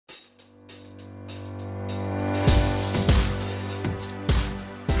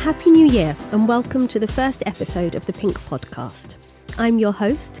Happy New Year and welcome to the first episode of the Pink Podcast. I'm your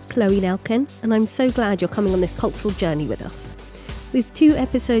host, Chloe Nelkin, and I'm so glad you're coming on this cultural journey with us. With 2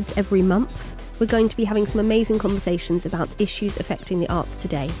 episodes every month, we're going to be having some amazing conversations about issues affecting the arts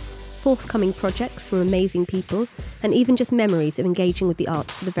today, forthcoming projects from amazing people, and even just memories of engaging with the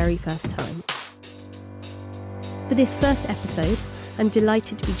arts for the very first time. For this first episode, I'm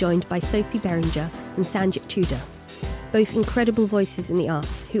delighted to be joined by Sophie Beringer and Sanjit Tudor, both incredible voices in the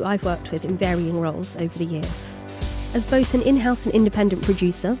arts who I've worked with in varying roles over the years. As both an in-house and independent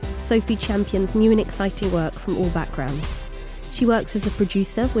producer, Sophie champions new and exciting work from all backgrounds. She works as a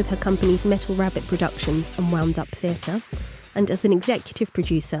producer with her companies Metal Rabbit Productions and Wound Up Theatre, and as an executive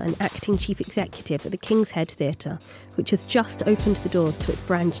producer and acting chief executive at the King's Head Theatre, which has just opened the doors to its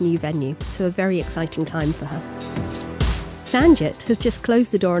brand new venue, so a very exciting time for her. Sanjit has just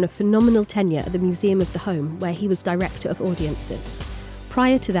closed the door on a phenomenal tenure at the Museum of the Home, where he was Director of Audiences.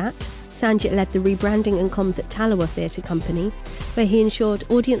 Prior to that, Sanjit led the rebranding and comms at Tallowa Theatre Company, where he ensured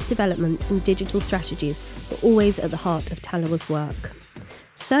audience development and digital strategies were always at the heart of Tallowa's work.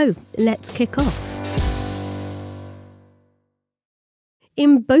 So, let's kick off.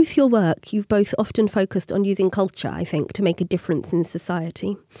 In both your work, you've both often focused on using culture, I think, to make a difference in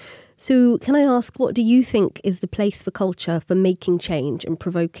society. So can I ask, what do you think is the place for culture for making change and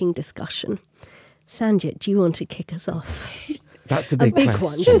provoking discussion? Sanjit, do you want to kick us off? That's a big question.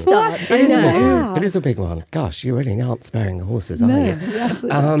 One to start. It is a big one. Gosh, you really aren't sparing the horses, are you?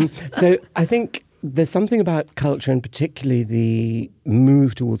 Absolutely. So I think there's something about culture, and particularly the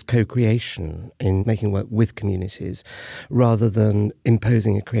move towards co-creation in making work with communities, rather than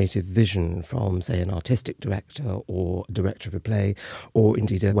imposing a creative vision from, say, an artistic director or director of a play, or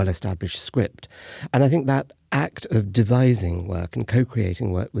indeed a well-established script. And I think that act of devising work and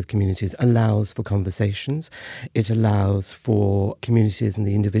co-creating work with communities allows for conversations. It allows for communities and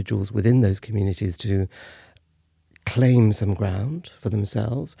the individuals within those communities to claim some ground for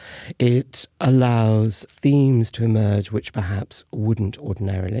themselves. It allows themes to emerge which perhaps wouldn't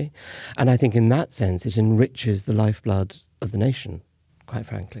ordinarily. And I think in that sense it enriches the lifeblood of the nation, quite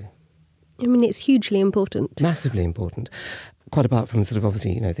frankly. I mean, it's hugely important. Massively important. Quite apart from sort of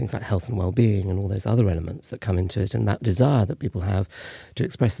obviously, things like health and well-being and all those other elements that come into it, and that desire that people have to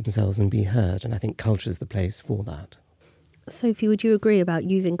express themselves and be heard. And I think culture is the place for that. Sophie, would you agree about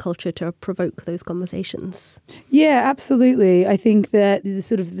using culture to provoke those conversations? Yeah, absolutely. I think that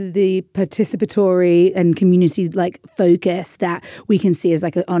the participatory and community-like focus that we can see as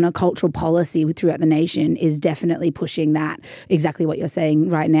on a cultural policy throughout the nation is definitely pushing that, exactly what you're saying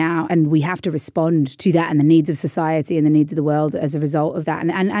right now. And we have to respond to that and the needs of society and the needs of the world as a result of that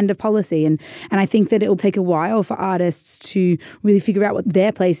and of policy. And I think that it will take a while for artists to really figure out what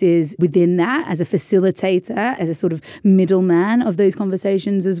their place is within that as a facilitator, as a sort of middleman of those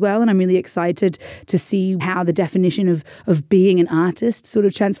conversations as well. And I'm really excited to see how the definition of being an artist sort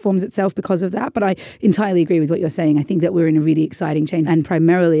of transforms itself because of that. But I entirely agree with what you're saying. I think that we're in a really exciting change, and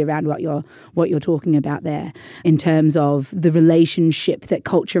primarily around what you're talking about there in terms of the relationship that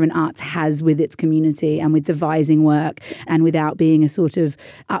culture and arts has with its community and with devising work, and without being a sort of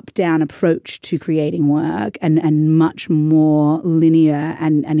up-down approach to creating work and much more linear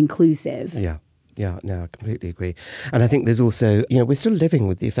and inclusive. Yeah, no, I completely agree. And I think there's also, we're still living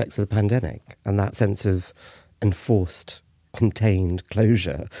with the effects of the pandemic and that sense of enforced, contained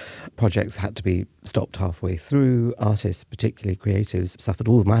closure. Projects had to be stopped halfway through. Artists, particularly creatives, suffered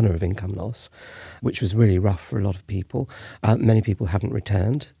all manner of income loss, which was really rough for a lot of people. Many people haven't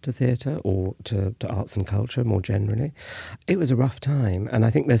returned to theatre or to arts and culture more generally. It was a rough time. And I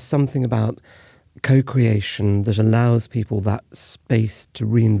think there's something about co-creation that allows people that space to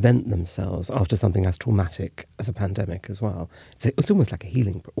reinvent themselves after something as traumatic as a pandemic as well. It's almost like a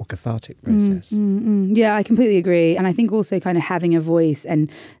healing or cathartic process. Yeah, I completely agree. And I think also kind of having a voice and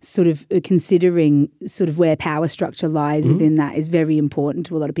sort of considering sort of where power structure lies within that is very important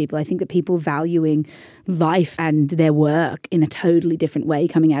to a lot of people. I think that people valuing life and their work in a totally different way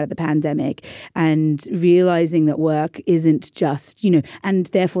coming out of the pandemic, and realizing that work isn't just, and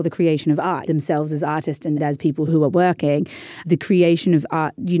therefore the creation of art themselves as artists and as people who are working, the creation of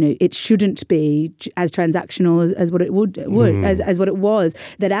art, it shouldn't be as transactional as what it would as what it was,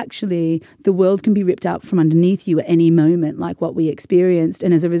 that actually the world can be ripped up from underneath you at any moment, like what we experienced.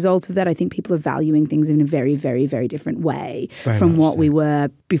 And as a result of that, I think people are valuing things in a very, very, very different way from what we were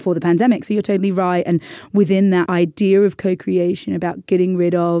before the pandemic. So you're totally right. And within that idea of co-creation, about getting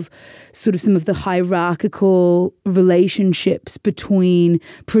rid of sort of some of the hierarchical relationships between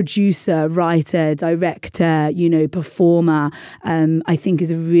producer, writer, actor, director, performer, I think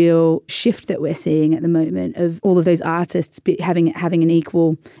is a real shift that we're seeing at the moment of all of those artists having an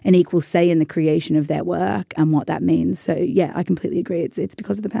equal say in the creation of their work and what that means. So yeah, I completely agree. It's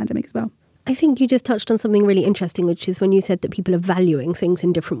because of the pandemic as well. I think you just touched on something really interesting, which is when you said that people are valuing things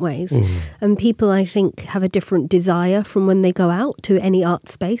in different ways. And people, I think, have a different desire from when they go out to any art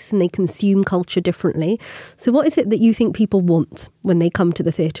space and they consume culture differently. So what is it that you think people want when they come to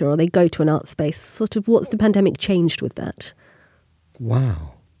the theatre or they go to an art space? Sort of what's the pandemic changed with that?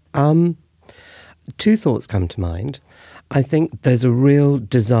 Wow. Two thoughts come to mind. I think there's a real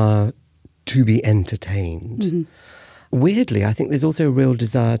desire to be entertained. Weirdly, I think there's also a real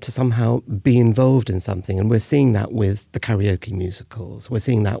desire to somehow be involved in something. And we're seeing that with the karaoke musicals. We're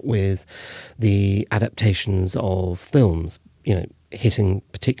seeing that with the adaptations of films, hitting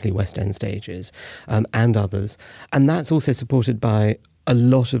particularly West End stages and others. And that's also supported by a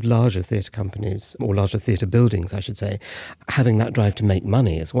lot of larger theatre companies, or larger theatre buildings, I should say, having that drive to make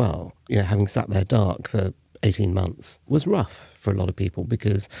money as well. Having sat there dark for 18 months was rough for a lot of people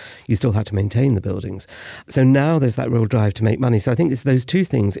because you still had to maintain the buildings. So now there's that real drive to make money. So I think it's those two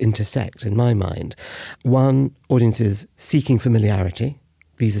things intersect in my mind. One, audiences seeking familiarity.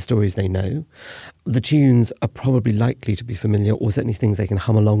 These are stories they know. The tunes are probably likely to be familiar, or certainly things they can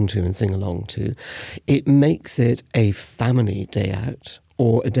hum along to and sing along to. It makes it a family day out,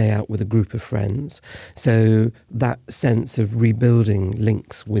 or a day out with a group of friends. So that sense of rebuilding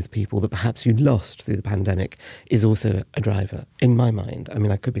links with people that perhaps you lost through the pandemic is also a driver, in my mind. I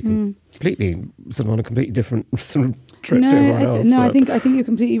mean, I could be completely sort of on a completely different sort of trip to everywhere else. No, I think you're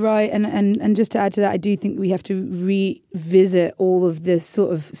completely right. And just to add to that, I do think we have to revisit all of this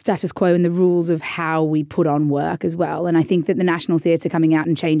sort of status quo and the rules of how we put on work as well. And I think that the National Theatre coming out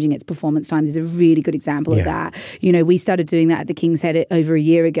and changing its performance times is a really good example of that. We started doing that at the King's Head over a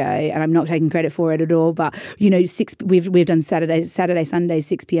year ago, and I'm not taking credit for it at all, but we've done Saturday, Sunday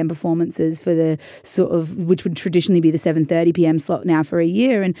 6 p.m. performances for the sort of, which would traditionally be the 7:30 p.m. slot now for a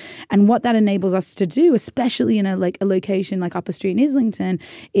year, and what that enables us to do, especially in a location like Upper Street in Islington,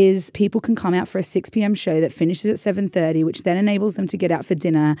 is people can come out for a 6 p.m. show that finishes at 7:30, which then enables them to get out for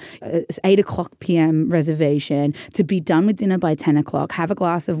dinner, 8 o'clock p.m. reservation, to be done with dinner by 10 o'clock, have a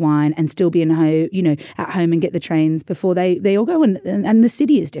glass of wine, and still be at home and get the trains before they all go. And the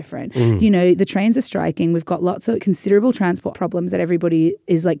city is different. The trains are striking. We've got lots of considerable transport problems that everybody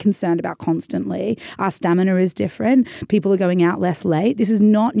is concerned about constantly. Our stamina is different. People are going out less late. This is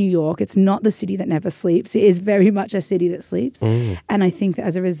not New York. It's not the city that never sleeps. It is very much a city that sleeps. And I think that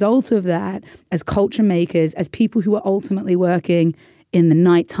as a result of that, as culture makers, as people who are ultimately working in the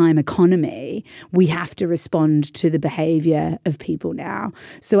nighttime economy, we have to respond to the behaviour of people now.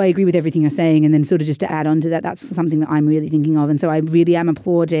 So I agree with everything you're saying. And then sort of just to add on to that, that's something that I'm really thinking of. And so I really am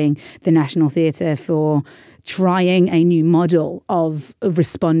applauding the National Theatre for trying a new model of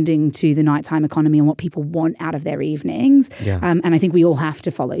responding to the nighttime economy and what people want out of their evenings. And I think we all have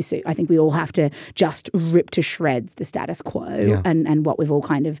to follow suit. I think we all have to just rip to shreds the status quo and what we've all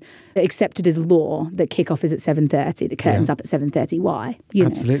kind of accepted as law, that kickoff is at 7:30, the curtain's up at 7:30. Why?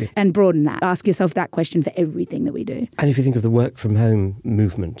 Absolutely. And broaden that. Ask yourself that question for everything that we do. And if you think of the work from home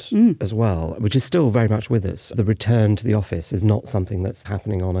movement as well, which is still very much with us, the return to the office is not something that's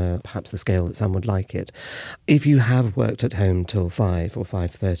happening on perhaps the scale that some would like it. If you have worked at home till 5 or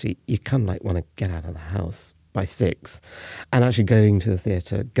 5:30, you kind of want to get out of the house by 6. And actually going to the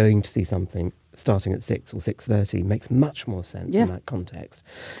theatre, going to see something starting at 6 or 6:30 makes much more sense in that context,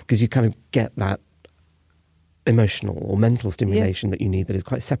 because you kind of get that emotional or mental stimulation that you need that is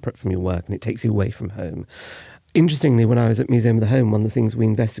quite separate from your work, and it takes you away from home. Interestingly, when I was at Museum of the Home, one of the things we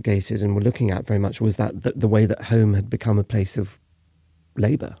investigated and were looking at very much was that the way that home had become a place of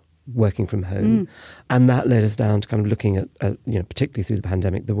labour, working from home. And that led us down to kind of looking at particularly through the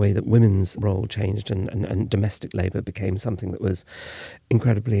pandemic, the way that women's role changed and domestic labour became something that was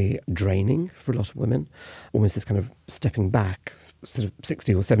incredibly draining for a lot of women. Almost this kind of stepping back sort of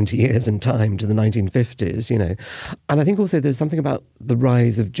 60 or 70 years in time to the 1950s, And I think also there's something about the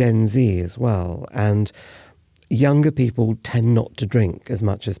rise of Gen Z as well. And younger people tend not to drink as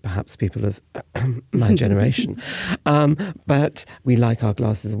much as perhaps people of my generation. But we like our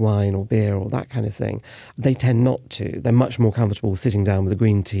glasses of wine or beer or that kind of thing. They tend not to. They're much more comfortable sitting down with a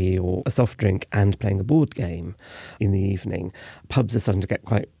green tea or a soft drink and playing a board game in the evening. Pubs are starting to get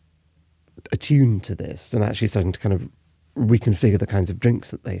quite attuned to this and actually starting to kind of reconfigure the kinds of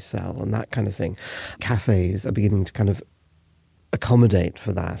drinks that they sell and that kind of thing. Cafes are beginning to kind of accommodate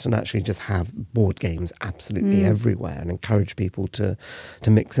for that and actually just have board games absolutely everywhere and encourage people to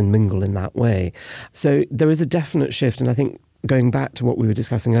mix and mingle in that way. So there is a definite shift, and I think going back to what we were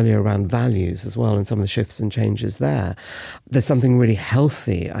discussing earlier around values as well and some of the shifts and changes there, there's something really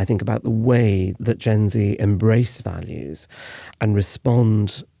healthy, I think, about the way that Gen Z embrace values and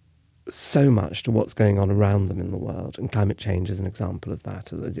respond so much to what's going on around them in the world. And climate change is an example of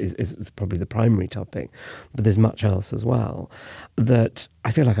that. It's probably the primary topic, but there's much else as well. That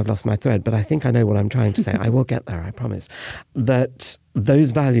I feel like I've lost my thread, but I think I know what I'm trying to say. I will get there, I promise. That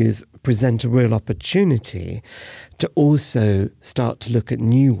those values present a real opportunity to also start to look at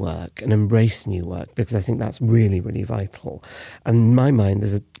new work and embrace new work, because I think that's really, really vital. And in my mind,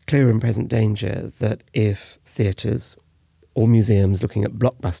 there's a clear and present danger that if theatres or museums looking at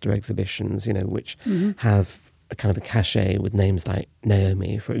blockbuster exhibitions, which have a kind of a cachet with names like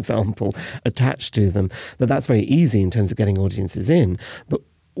Naomi, for example, attached to them, that's very easy in terms of getting audiences in. But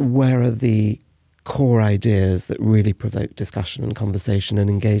where are the core ideas that really provoke discussion and conversation and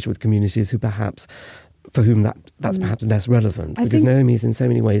engage with communities who perhaps, for whom that's perhaps less relevant? Because Naomi is in so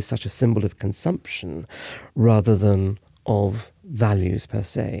many ways such a symbol of consumption rather than of values per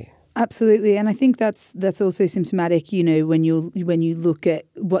se. Absolutely, and I think that's also symptomatic. When you look at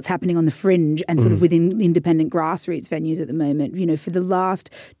what's happening on the fringe and sort of within independent grassroots venues at the moment. For the last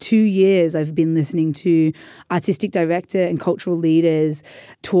 2 years, I've been listening to artistic director and cultural leaders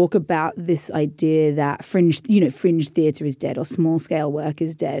talk about this idea that fringe theatre is dead or small scale work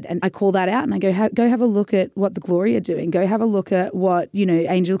is dead, and I call that out and I go have a look at what the Glory are doing. Go have a look at what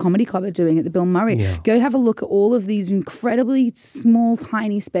Angel Comedy Club are doing at the Bill Murray. Yeah. Go have a look at all of these incredibly small,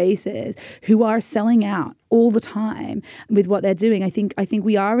 tiny spaces who are selling out all the time with what they're doing. I think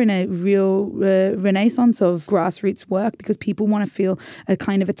we are in a real renaissance of grassroots work because people want to feel a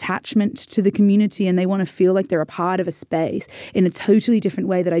kind of attachment to the community and they want to feel like they're a part of a space in a totally different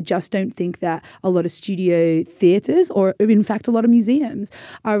way that I just don't think that a lot of studio theatres or in fact a lot of museums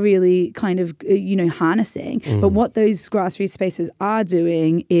are really kind of harnessing. But what those grassroots spaces are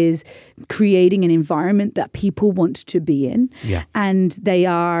doing is creating an environment that people want to be in, and they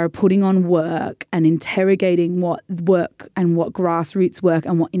are putting on work and interrogating what work and what grassroots work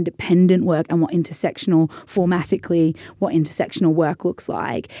and what independent work and what intersectional work looks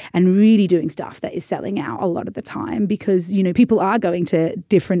like, and really doing stuff that is selling out a lot of the time because, people are going to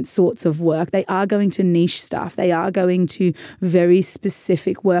different sorts of work. They are going to niche stuff. They are going to very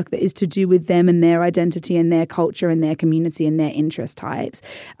specific work that is to do with them and their identity and their culture and their community and their interest types.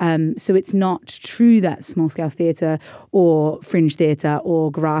 So it's not true that small-scale theatre or fringe theatre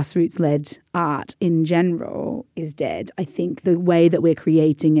or grassroots-led art in general is dead. I think the way that we're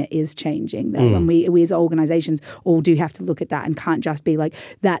creating it is changing, though, and we as organisations all do have to look at that and can't just be like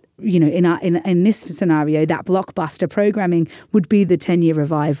that. In this scenario, that blockbuster programming would be the 10-year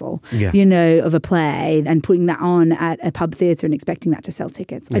revival, of a play, and putting that on at a pub theatre and expecting that to sell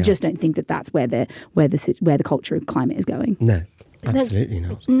tickets. I just don't think that that's where the culture of climate is going. No. Absolutely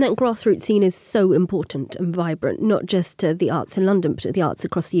not. And that grassroots scene is so important and vibrant, not just to the arts in London, but to the arts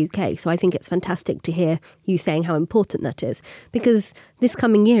across the UK. So I think it's fantastic to hear you saying how important that is. Because this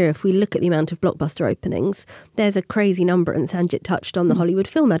coming year, if we look at the amount of blockbuster openings, there's a crazy number, and Sanjit touched on the Hollywood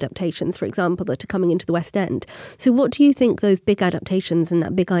film adaptations, for example, that are coming into the West End. So what do you think those big adaptations and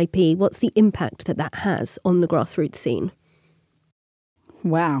that big IP, what's the impact that has on the grassroots scene?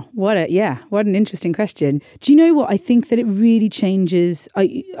 Wow. What an interesting question. Do you know what? I think that it really changes.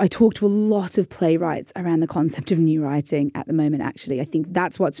 I talk to a lot of playwrights around the concept of new writing at the moment, actually. I think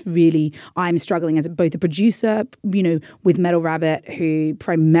that's what's really, I'm struggling as both a producer, with Metal Rabbit, who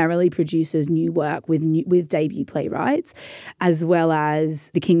primarily produces new work with debut playwrights, as well as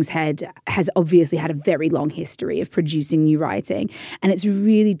The King's Head has obviously had a very long history of producing new writing. And it's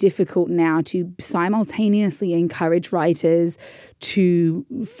really difficult now to simultaneously encourage writers to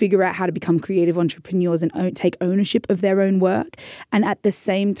figure out how to become creative entrepreneurs and take ownership of their own work, and at the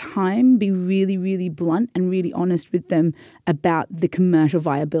same time be really, really blunt and really honest with them about the commercial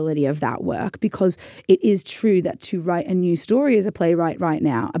viability of that work. Because it is true that to write a new story as a playwright right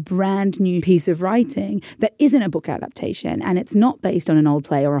now, a brand new piece of writing that isn't a book adaptation and it's not based on an old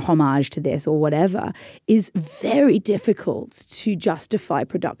play or a homage to this or whatever, is very difficult to justify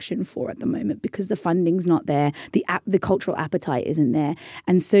production for at the moment because the funding's not there, the cultural appetite isn't there.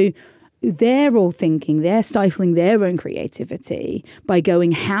 And so they're all thinking, they're stifling their own creativity by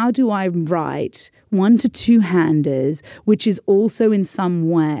going, how do I write 1 to 2-handers, which is also in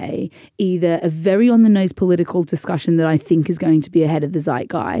some way either a very on-the-nose political discussion that I think is going to be ahead of the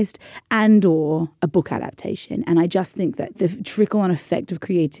zeitgeist and or a book adaptation. And I just think that the trickle-on effect of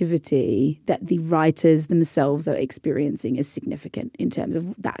creativity that the writers themselves are experiencing is significant in terms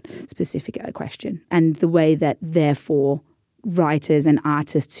of that specific question and the way that, therefore, writers and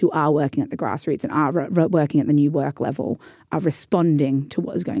artists who are working at the grassroots and are working at the new work level are responding to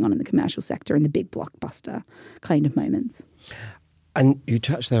what is going on in the commercial sector and the big blockbuster kind of moments. And you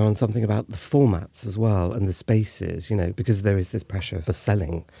touched there on something about the formats as well and the spaces, because there is this pressure for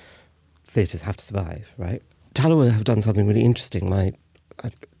selling. Theatres have to survive, right? Tallawah have done something really interesting.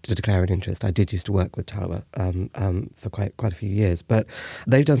 To declare an interest, I did used to work with Tallawah for quite a few years, but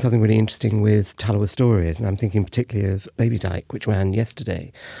they've done something really interesting with Tallawah Stories, and I'm thinking particularly of Baby Dyke, which ran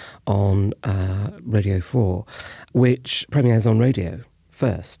yesterday on Radio 4, which premieres on radio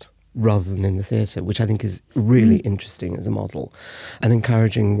first, rather than in the theatre, which I think is really interesting as a model, and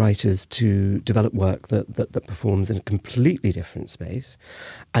encouraging writers to develop work that performs in a completely different space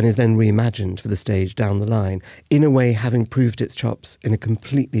and is then reimagined for the stage down the line, in a way having proved its chops in a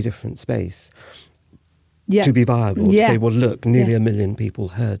completely different space to be viable. To say, well, look, nearly 1 million people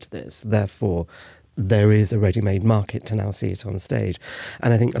heard this, therefore there is a ready-made market to now see it on stage.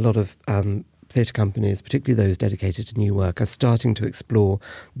 And I think a lot of theatre companies, particularly those dedicated to new work, are starting to explore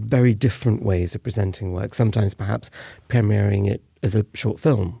very different ways of presenting work, sometimes perhaps premiering it as a short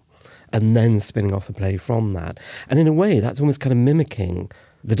film and then spinning off a play from that. And in a way, that's almost kind of mimicking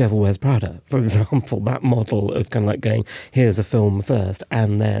The Devil Wears Prada, for example, that model of kind of like going, here's a film first,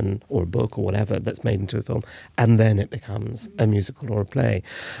 and then, or a book or whatever that's made into a film, and then it becomes a musical or a play.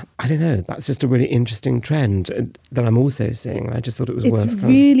 I don't know, that's just a really interesting trend that I'm also seeing, and I just thought it was worth It's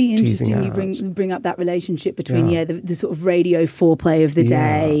really teasing interesting you out. bring up that relationship between the sort of radio foreplay of the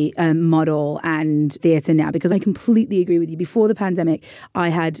day model and theatre now, because I completely agree with you. Before the pandemic, I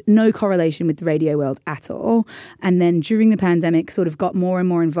had no correlation with the radio world at all, and then during the pandemic sort of got more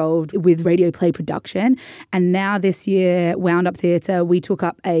and more involved with radio play production. And now this year, Wound Up Theatre, we took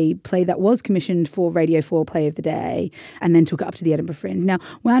up a play that was commissioned for Radio 4 Play of the Day and then took it up to the Edinburgh Fringe. Now,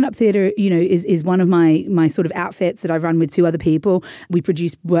 Wound Up Theatre, is one of my sort of outfits that I run with two other people. We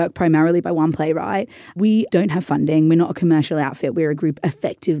produce work primarily by one playwright. We don't have funding. We're not a commercial outfit. We're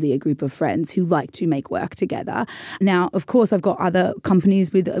effectively a group of friends who like to make work together. Now, of course, I've got other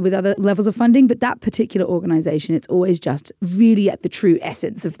companies with other levels of funding, but that particular organisation, it's always just really at the true essence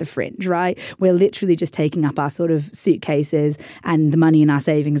of the Fringe, right? We're literally just taking up our sort of suitcases and the money in our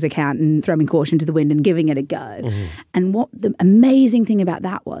savings account and throwing caution to the wind and giving it a go. Mm-hmm. And what the amazing thing about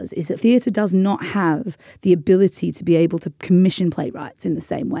that is that theatre does not have the ability to be able to commission playwrights in the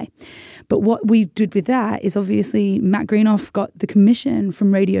same way. But what we did with that is obviously Matt Greenoff got the commission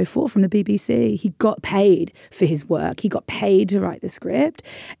from Radio 4, from the BBC. He got paid for his work. He got paid to write the script,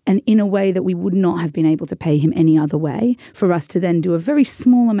 and in a way that we would not have been able to pay him any other way, for us to then do a very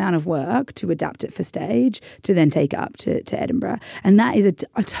small amount of work to adapt it for stage, to then take it up to Edinburgh. And that is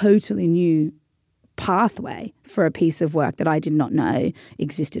a totally new pathway for a piece of work that I did not know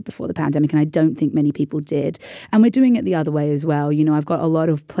existed before the pandemic, and I don't think many people did. And we're doing it the other way as well. I've got a lot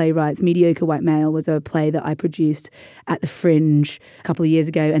of playwrights. Mediocre White Male was a play that I produced at the Fringe a couple of years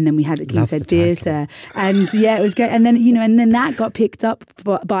ago, and then we had it at King's Head Theatre. And it was great. And then, and then that got picked up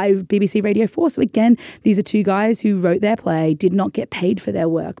by BBC Radio 4. So again, these are two guys who wrote their play, did not get paid for their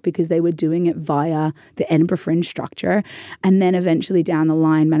work because they were doing it via the Edinburgh Fringe structure, and then eventually down the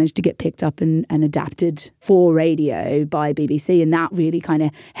line managed to get picked up and adapted for radio by BBC, and that really kind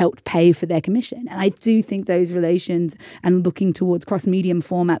of helped pay for their commission. And I do think those relations and looking towards cross-medium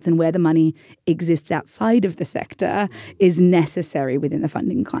formats and where the money exists outside of the sector is necessary within the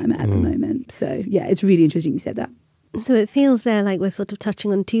funding climate at the moment. So it's really interesting you said that. So it feels there like we're sort of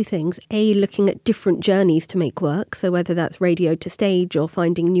touching on two things. A, looking at different journeys to make work, so whether that's radio to stage or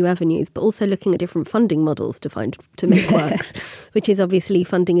finding new avenues, but also looking at different funding models to make works, which is obviously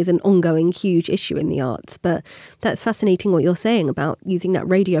funding is an ongoing huge issue in the arts. But that's fascinating what you're saying about using that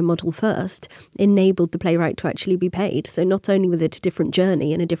radio model first enabled the playwright to actually be paid. So not only was it a different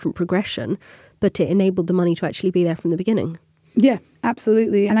journey and a different progression, but it enabled the money to actually be there from the beginning. Yeah,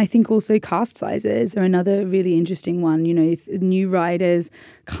 absolutely. And I think also cast sizes are another really interesting one. If new writers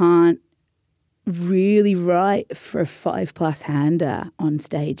can't really write for a 5+ hander on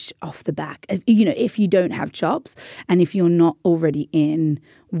stage off the back, if you don't have chops and if you're not already in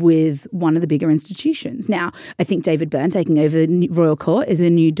with one of the bigger institutions. Now, I think David Byrne taking over the Royal Court is a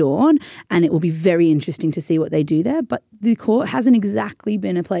new dawn, and it will be very interesting to see what they do there. But the court hasn't exactly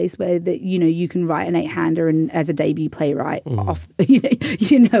been a place where you can write an 8-hander and as a debut playwright off,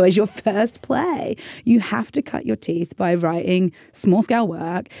 as your first play. You have to cut your teeth by writing small scale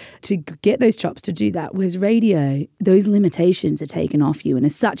work to get those chops to do that. Whereas radio, those limitations are taken off you in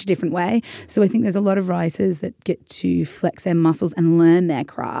such a different way. So I think there's a lot of writers that get to flex their muscles and learn their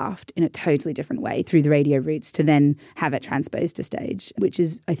craft in a totally different way through the radio routes to then have it transposed to stage, which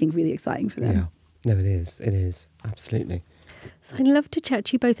is, I think, really exciting for them. Yeah, no, it is. It is, absolutely. So I'd love to chat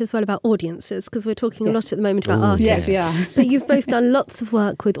to you both as well about audiences, because we're talking a lot at the moment about artists. Yes, we are. But you've both done lots of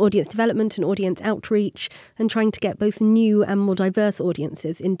work with audience development and audience outreach and trying to get both new and more diverse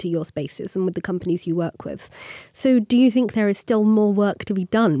audiences into your spaces and with the companies you work with. So do you think there is still more work to be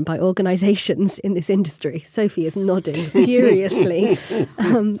done by organisations in this industry? Sophie is nodding furiously.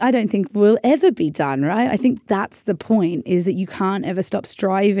 I don't think will ever be done, right? I think that's the point, is that you can't ever stop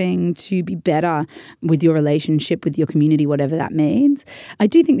striving to be better with your relationship with your community, whatever that means. I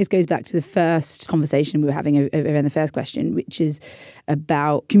do think this goes back to the first conversation we were having around the first question, which is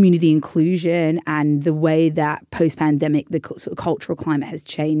about community inclusion and the way that post-pandemic, the sort of cultural climate has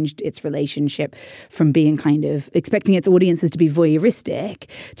changed its relationship from being kind of expecting its audiences to be voyeuristic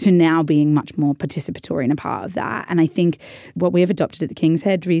to now being much more participatory and a part of that. And I think what we have adopted at the King's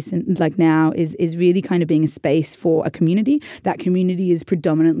Head now is really kind of being a space for a community. That community is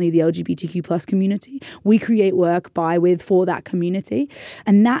predominantly the LGBTQ plus community. We create work by, with, for that community.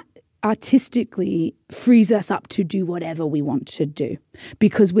 And that artistically frees us up to do whatever we want to do,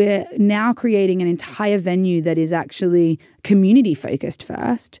 because we're now creating an entire venue that is actually community focused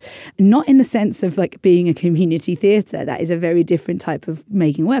first, not in the sense of like being a community theatre. That is a very different type of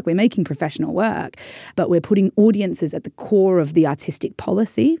making work. We're making professional work, but we're putting audiences at the core of the artistic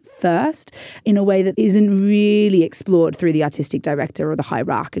policy first in a way that isn't really explored through the artistic director or the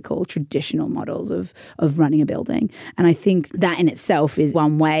hierarchical traditional models of running a building. And I think that in itself is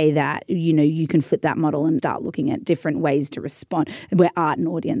one way that, you know, you can flip that model and start looking at different ways to respond where art and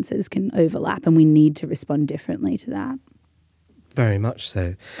audiences can overlap, and we need to respond differently to that. Very much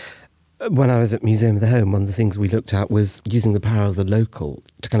so. When I was at Museum of the Home, one of the things we looked at was using the power of the local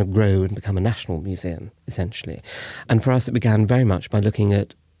to kind of grow and become a national museum, essentially. And for us, it began very much by looking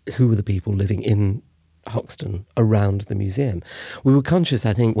at who were the people living in Hoxton around the museum. We were conscious,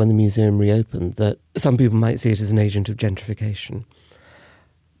 I think, when the museum reopened, that some people might see it as an agent of gentrification.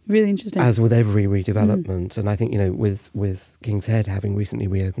 Really interesting. As with every redevelopment. And I think, you know, with King's Head having recently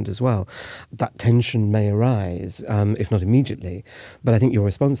reopened as well, that tension may arise, if not immediately. But I think your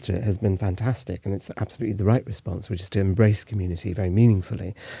response to it has been fantastic, and it's absolutely the right response, which is to embrace community very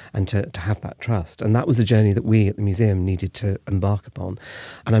meaningfully and to have that trust. And that was a journey that we at the museum needed to embark upon.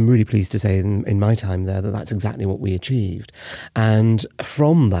 And I'm really pleased to say in my time there that that's exactly what we achieved. And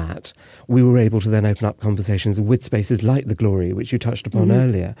from that, we were able to then open up conversations with spaces like the Glory, which you touched upon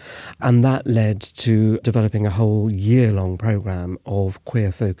earlier. And that led to developing a whole year-long programme of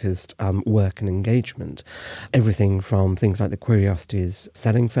queer-focused work and engagement. Everything from things like the Queeriosities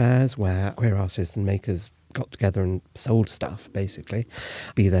selling fairs, where queer artists and makers got together and sold stuff, basically,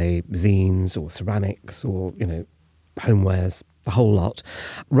 be they zines or ceramics or, you know, homewares, the whole lot,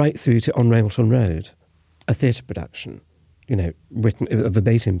 right through to On Railton Road, a theatre production. You know, written a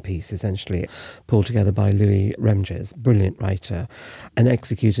verbatim piece, essentially, pulled together by Louis Remges, brilliant writer, and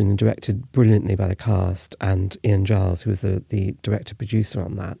executed and directed brilliantly by the cast, and Ian Giles, who was the director-producer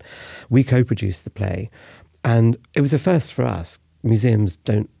on that. We co-produced the play, and it was a first for us. Museums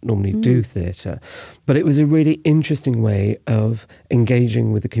don't normally do theatre, but it was a really interesting way of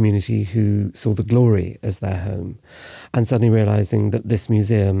engaging with the community who saw the Glory as their home, and suddenly realising that this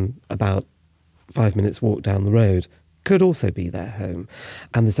museum, about 5 minutes walk down the road, could also be their home.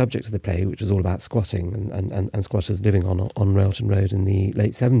 And the subject of the play, which was all about squatting and squatters living on Railton Road in the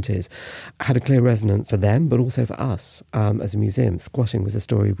late 70s, had a clear resonance for them, but also for us as a museum. Squatting was a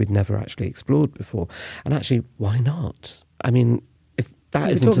story we'd never actually explored before. And actually, why not? I mean, if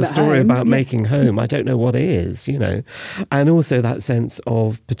that isn't a story about making home, I don't know what is, you know. And also that sense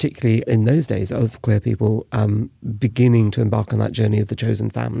of, particularly in those days, of queer people beginning to embark on that journey of the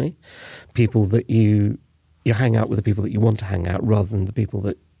chosen family, people that you hang out with the people that you want to hang out rather than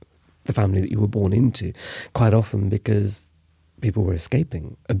the family that you were born into, quite often because people were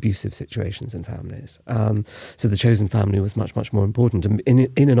escaping abusive situations in families. So the chosen family was much, much more important. And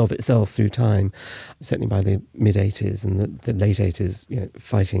in and of itself, through time, certainly by the mid-80s and the late 80s, you know,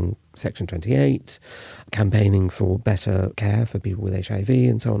 fighting Section 28, campaigning for better care for people with HIV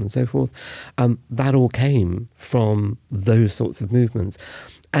and so on and so forth, that all came from those sorts of movements.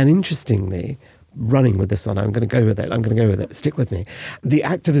 And interestingly, running with this one, I'm going to go with it, stick with me. The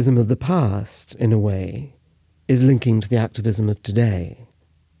activism of the past, in a way, is linking to the activism of today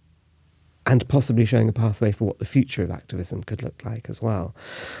and possibly showing a pathway for what the future of activism could look like as well,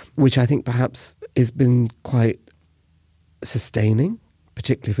 which I think perhaps has been quite sustaining,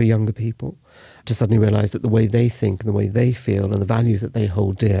 particularly for younger people, to suddenly realise that the way they think and the way they feel and the values that they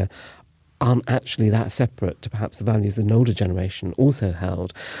hold dear aren't actually that separate to perhaps the values that an older generation also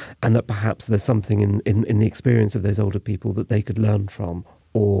held, and that perhaps there's something in the experience of those older people that they could learn from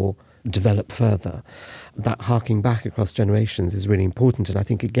or develop further. That harking back across generations is really important. And I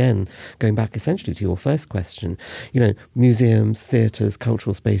think, again, going back essentially to your first question, museums, theatres,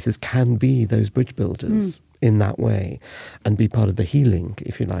 cultural spaces can be those bridge builders in that way and be part of the healing,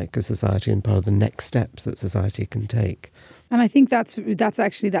 if you like, of society and part of the next steps that society can take. And I think that's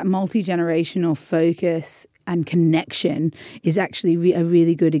actually that multi-generational focus and connection is actually a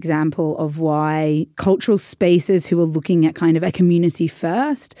really good example of why cultural spaces who are looking at kind of a community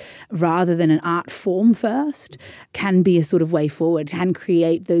first rather than an art form first can be a sort of way forward, can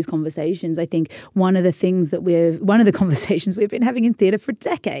create those conversations. I think one of the conversations we've been having in theatre for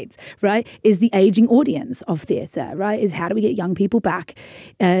decades, right, is the aging audience of theatre, right, is how do we get young people back?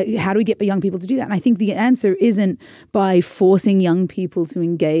 How do we get young people to do that? And I think the answer isn't by forcing young people to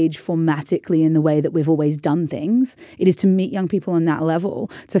engage formatically in the way that we've always done things. It is to meet young people on that level,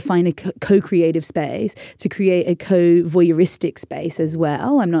 to find a co-creative space, to create a co-voyeuristic space as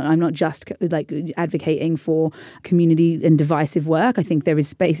well. I'm not just like advocating for community and divisive work. I think there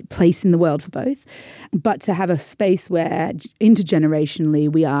is place in the world for both. But to have a space where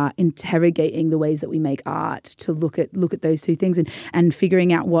intergenerationally we are interrogating the ways that we make art, to look at those two things and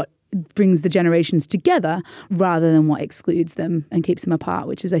figuring out what brings the generations together rather than what excludes them and keeps them apart,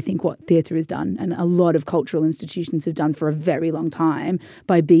 which is, I think, what theatre has done and a lot of cultural institutions have done for a very long time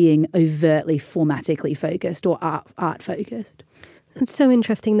by being overtly formatically focused or art focused. It's so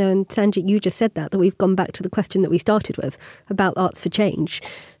interesting, though, and Sanjit, you just said that we've gone back to the question that we started with about arts for change.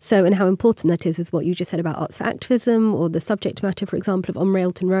 So, and how important that is with what you just said about arts for activism or the subject matter, for example, of On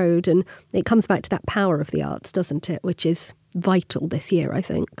Railton Road. And it comes back to that power of the arts, doesn't it, which is vital this year, I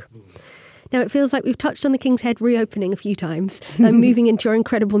think. Now, it feels like we've touched on the King's Head reopening a few times and moving into your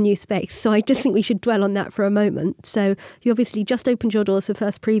incredible new space. So I just think we should dwell on that for a moment. So you obviously just opened your doors for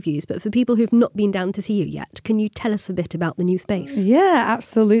first previews, but for people who've not been down to see you yet, can you tell us a bit about the new space? Yeah,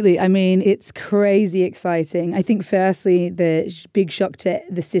 absolutely. I mean, it's crazy exciting. I think firstly, the big shock to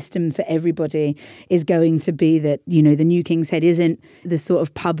the system for everybody is going to be that, the new King's Head isn't the sort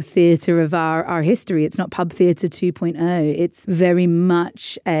of pub theatre of our history. It's not pub theatre 2.0. It's very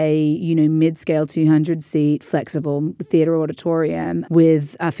much a, mid-scale 200-seat flexible theatre auditorium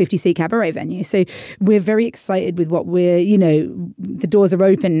with a 50-seat cabaret venue. So we're very excited with what the doors are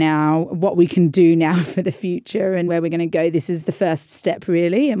open now, what we can do now for the future and where we're going to go. This is the first step,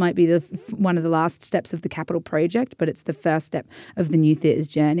 really. It might be one of the last steps of the capital project, but it's the first step of the new theatre's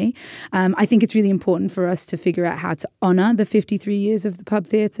journey. I think it's really important for us to figure out how to honour the 53 years of the pub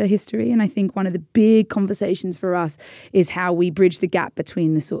theatre history. And I think one of the big conversations for us is how we bridge the gap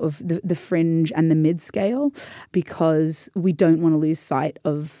between the sort of the fringe and the mid-scale, because we don't want to lose sight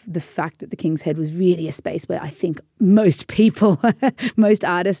of the fact that the King's Head was really a space where I think most people, most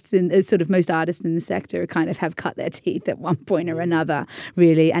artists in the sector kind of have cut their teeth at one point or another,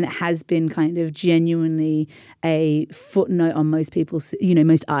 really. And it has been kind of genuinely a footnote on most people's,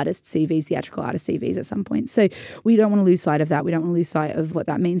 most artists' CVs, theatrical artist CVs at some point. So we don't want to lose sight of that. We don't want to lose sight of what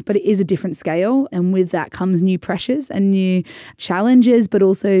that means. But it is a different scale. And with that comes new pressures and new challenges, but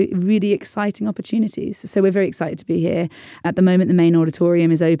also really exciting opportunities. So we're very excited to be here. At the moment, the main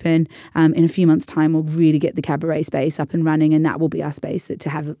auditorium is open. In a few months' time, we'll really get the cabaret space up and running, and that will be our space to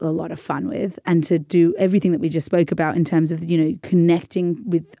have a lot of fun with and to do everything that we just spoke about in terms of, connecting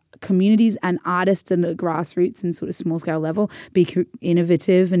with communities and artists and the grassroots and sort of small scale level, be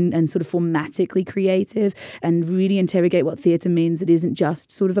innovative and sort of formatically creative and really interrogate what theatre means that isn't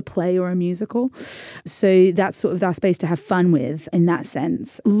just sort of a play or a musical. So that's sort of our space to have fun with in that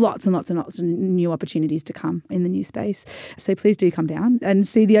sense. Lots and lots and lots of new opportunities to come in the new space. So please do come down and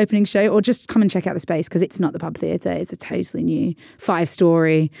see the opening show or just come and check out the space, because it's not the pub theatre. It's a totally new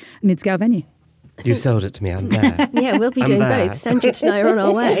 5-story mid-scale venue. You sold it to me, I'm there. Yeah, we'll be doing both. Sanjit and I are on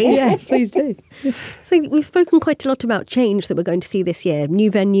our way. Yeah, please do. So we've spoken quite a lot about change that we're going to see this year.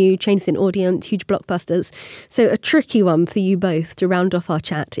 New venue, changes in audience, huge blockbusters. So a tricky one for you both to round off our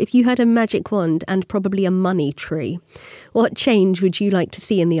chat. If you had a magic wand and probably a money tree, what change would you like to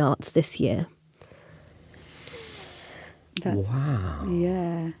see in the arts this year? Wow.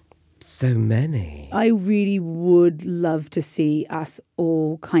 Yeah. So many. I really would love to see us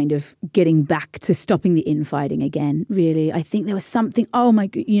all kind of getting back to stopping the infighting again, really. I think there was something,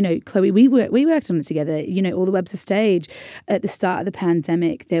 Chloe, we worked on it together, All the Webs of Stage. At the start of the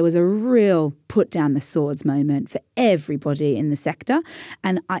pandemic, there was a real put down the swords moment for everybody in the sector.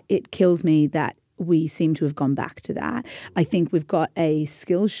 And it kills me that we seem to have gone back to that. I think we've got a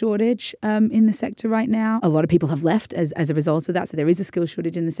skills shortage in the sector right now. A lot of people have left as a result of that. So there is a skills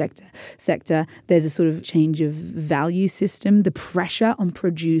shortage in the sector. There's a sort of change of value system, the pressure on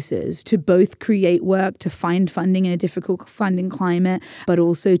producers to both create work, to find funding in a difficult funding climate, but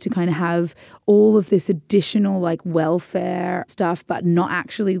also to kind of have all of this additional like welfare stuff, but not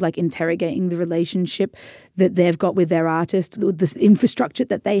actually like interrogating the relationship that they've got with their artist, the infrastructure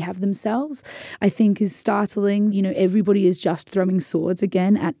that they have themselves, I think is startling. You know, everybody is just throwing swords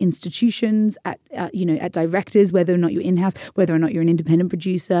again at institutions, at directors, whether or not you're in-house, whether or not you're an independent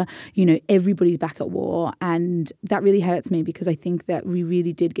producer. You know, everybody's back at war. And that really hurts me because I think that we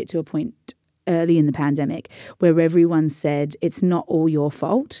really did get to a point early in the pandemic where everyone said it's not all your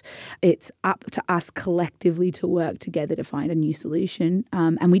fault. It's up to us collectively to work together to find a new solution.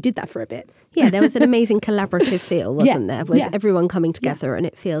 And we did that for a bit. Yeah, there was an amazing collaborative feel, wasn't there? With everyone coming together, and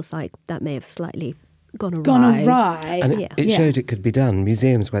it feels like that may have slightly gone awry. And it showed it could be done.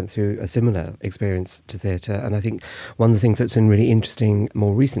 Museums went through a similar experience to theatre, and I think one of the things that's been really interesting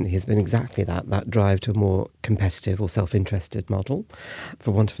more recently has been exactly that drive to a more competitive or self-interested model,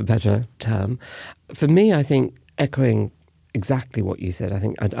 for want of a better term. For me, I think, echoing exactly what you said, I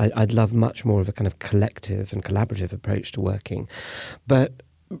think I'd love much more of a kind of collective and collaborative approach to working. But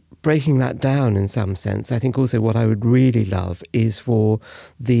breaking that down in some sense, I think also what I would really love is for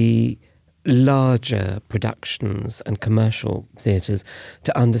the larger productions and commercial theatres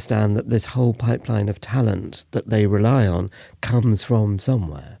to understand that this whole pipeline of talent that they rely on comes from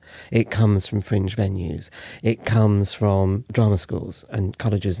somewhere. It comes from fringe venues. It comes from drama schools and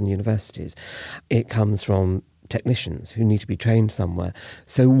colleges and universities. It comes from technicians who need to be trained somewhere.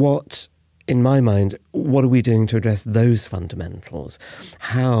 So in my mind, what are we doing to address those fundamentals?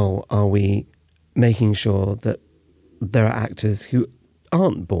 How are we making sure that there are actors who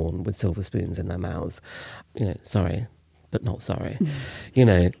aren't born with silver spoons in their mouths? You know, sorry, but not sorry. You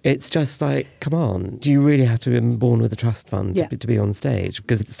know, it's just like, come on, do you really have to be born with a trust fund to be on stage?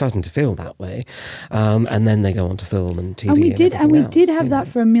 Because it's starting to feel that way. And then they go on to film and TV. And we did have that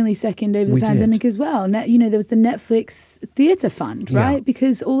for a millisecond over the pandemic as well. You know, there was the Netflix Theatre Fund, right? Yeah.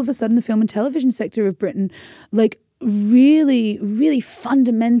 Because all of a sudden the film and television sector of Britain, like, really, really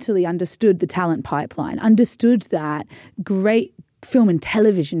fundamentally understood the talent pipeline, understood that great film and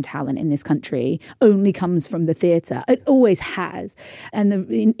television talent in this country only comes from the theatre. It always has. And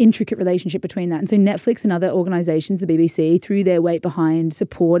the intricate relationship between that. And so Netflix and other organisations, the BBC, threw their weight behind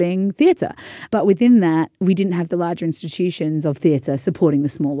supporting theatre. But within that, we didn't have the larger institutions of theatre supporting the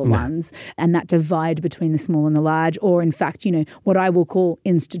smaller ones. And that divide between the small and the large, or in fact, you know, what I will call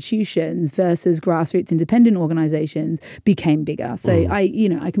institutions versus grassroots independent organisations, became bigger. So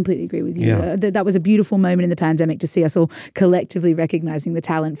I completely agree with you. Yeah. That was a beautiful moment in the pandemic to see us all collectively recognizing the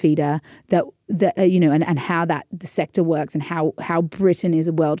talent feeder that and how that the sector works, and how Britain is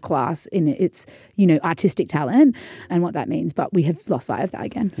a world class in its artistic talent and what that means. But we have lost sight of that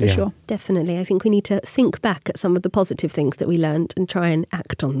again, for sure. Definitely. I think we need to think back at some of the positive things that we learned and try and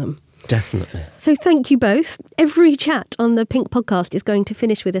act on them. Definitely. So thank you both. Every chat on the Pink podcast is going to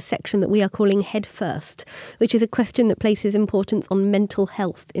finish with a section that we are calling Head First, which is a question that places importance on mental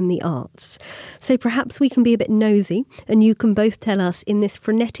health in the arts. So perhaps we can be a bit nosy, and you can both tell us, in this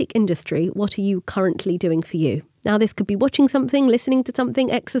frenetic industry, what are you currently doing for you? Now, this could be watching something, listening to something,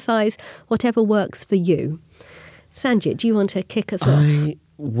 exercise, whatever works for you. Sanjit, do you want to kick us off? I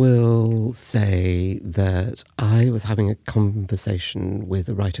will say that I was having a conversation with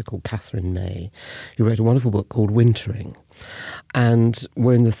a writer called Catherine May, who wrote a wonderful book called Wintering. And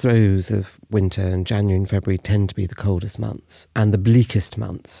we're in the throes of winter, and January and February tend to be the coldest months and the bleakest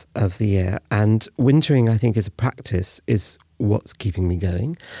months of the year. And wintering, I think, as a practice, is what's keeping me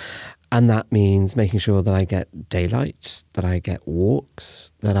going. And that means making sure that I get daylight, that I get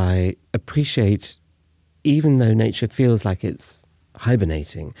walks, that I appreciate, even though nature feels like it's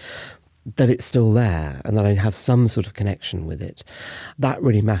hibernating, that it's still there and that I have some sort of connection with it. That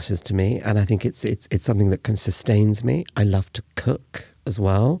really matters to me, and I think it's something that sustains me. I love to cook as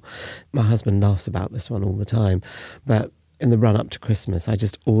well. My husband laughs about this one all the time, but in the run up to Christmas, I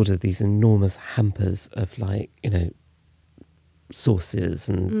just order these enormous hampers of sauces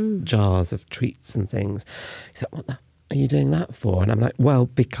and jars of treats and things. He's like, what the are you doing that for? And I'm like, well,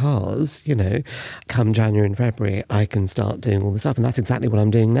 because, come January and February, I can start doing all the stuff. And that's exactly what I'm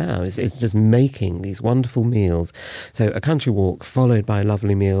doing now. It's just making these wonderful meals. So a country walk followed by a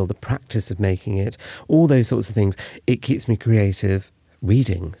lovely meal, the practice of making it, all those sorts of things. It keeps me creative.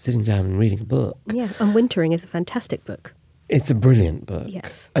 Reading, sitting down and reading a book. Yeah, and Wintering is a fantastic book. It's a brilliant book.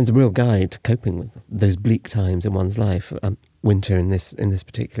 Yes. And it's a real guide to coping with those bleak times in one's life. winter in this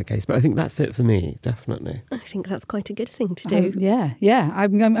particular case. But I think that's it for me, definitely. I think that's quite a good thing to do. Yeah.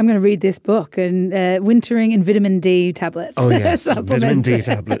 I'm going to read this book and wintering and vitamin D tablets. Oh yes, vitamin D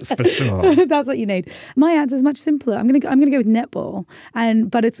tablets for sure. That's what you need. My answer is much simpler. I'm going to go with netball,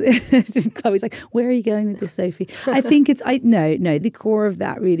 but it's Chloe's like, where are you going with this, Sophie? I think no. The core of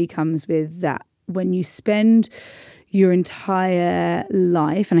that really comes with that when you spend your entire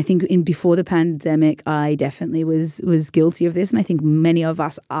life, and I think before the pandemic, I definitely was guilty of this, and I think many of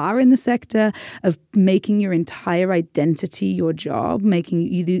us are in the sector of making your entire identity your job, making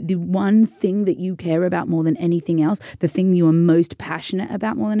you the one thing that you care about more than anything else, the thing you are most passionate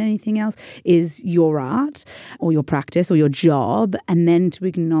about more than anything else is your art or your practice or your job, and then to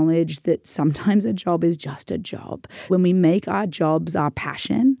acknowledge that sometimes a job is just a job. When we make our jobs our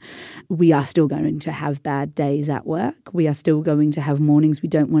passion, we are still going to have bad days at work. We are still going to have mornings we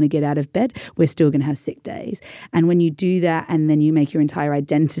don't want to get out of bed. We're still going to have sick days. And when you do that and then you make your entire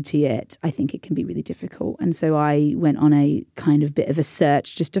identity it, I think it can be really difficult. And so I went on a kind of bit of a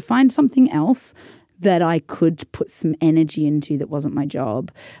search just to find something else that I could put some energy into that wasn't my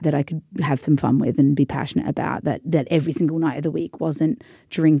job, that I could have some fun with and be passionate about, that every single night of the week wasn't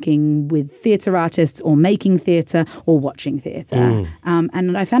drinking with theatre artists or making theatre or watching theatre.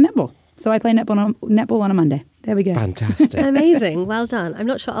 And I found netball. So I play netball on a Monday. There we go. Fantastic. Amazing. Well done. I'm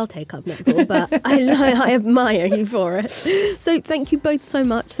not sure I'll take up netball, but I admire you for it. So thank you both so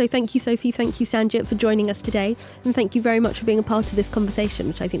much. So thank you, Sophie. Thank you, Sanjit, for joining us today. And thank you very much for being a part of this conversation,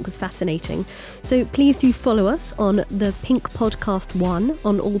 which I think was fascinating. So please do follow us on the Pink Podcast 1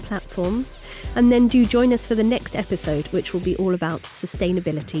 on all platforms. And then do join us for the next episode, which will be all about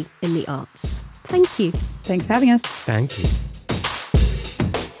sustainability in the arts. Thank you. Thanks for having us. Thank you.